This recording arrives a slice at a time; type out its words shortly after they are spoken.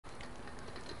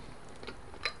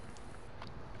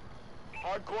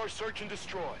hardcore search and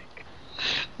destroy.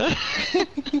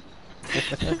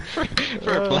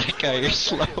 For a black guy, you're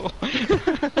slow.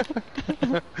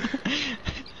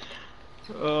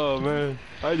 Oh man,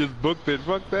 I just booked it.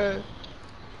 Fuck that.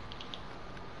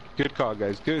 Good call,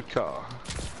 guys. Good call.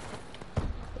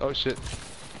 Oh shit.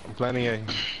 I'm planning A.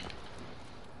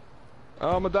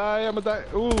 Oh, I'ma die. I'ma die.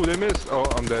 Ooh, they missed. Oh,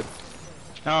 I'm dead.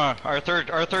 Our third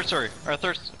story. Our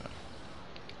third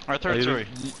story.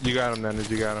 You got him, Nanders.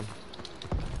 You got him.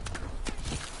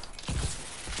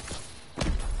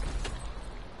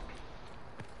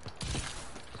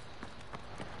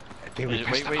 I think we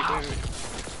Wait.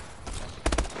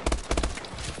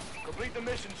 Complete the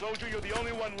mission, soldier. You're the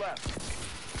only one left.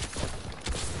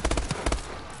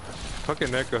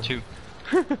 Fucking Echo. 2.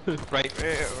 Right.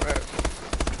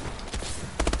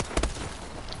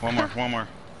 One more.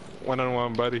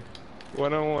 One-on-one, buddy.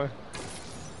 One-on-one.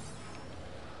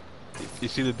 You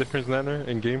see the difference, Nanner,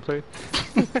 in gameplay?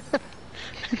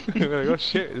 Like, oh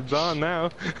shit, it's on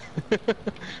now.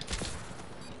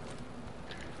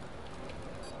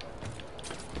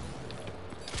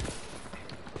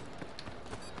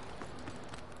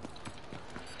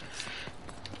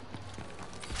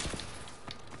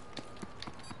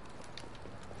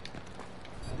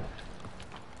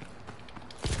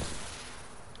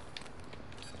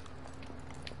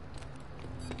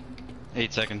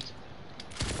 Eight seconds.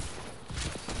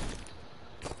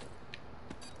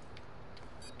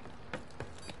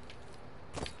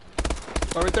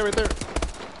 Oh, right there.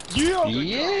 Yeah!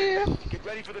 Yeah! Get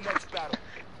ready for the next battle.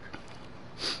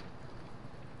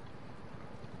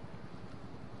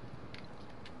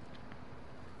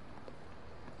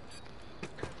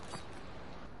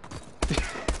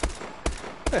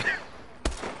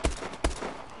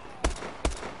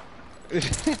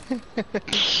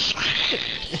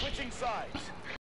 Switch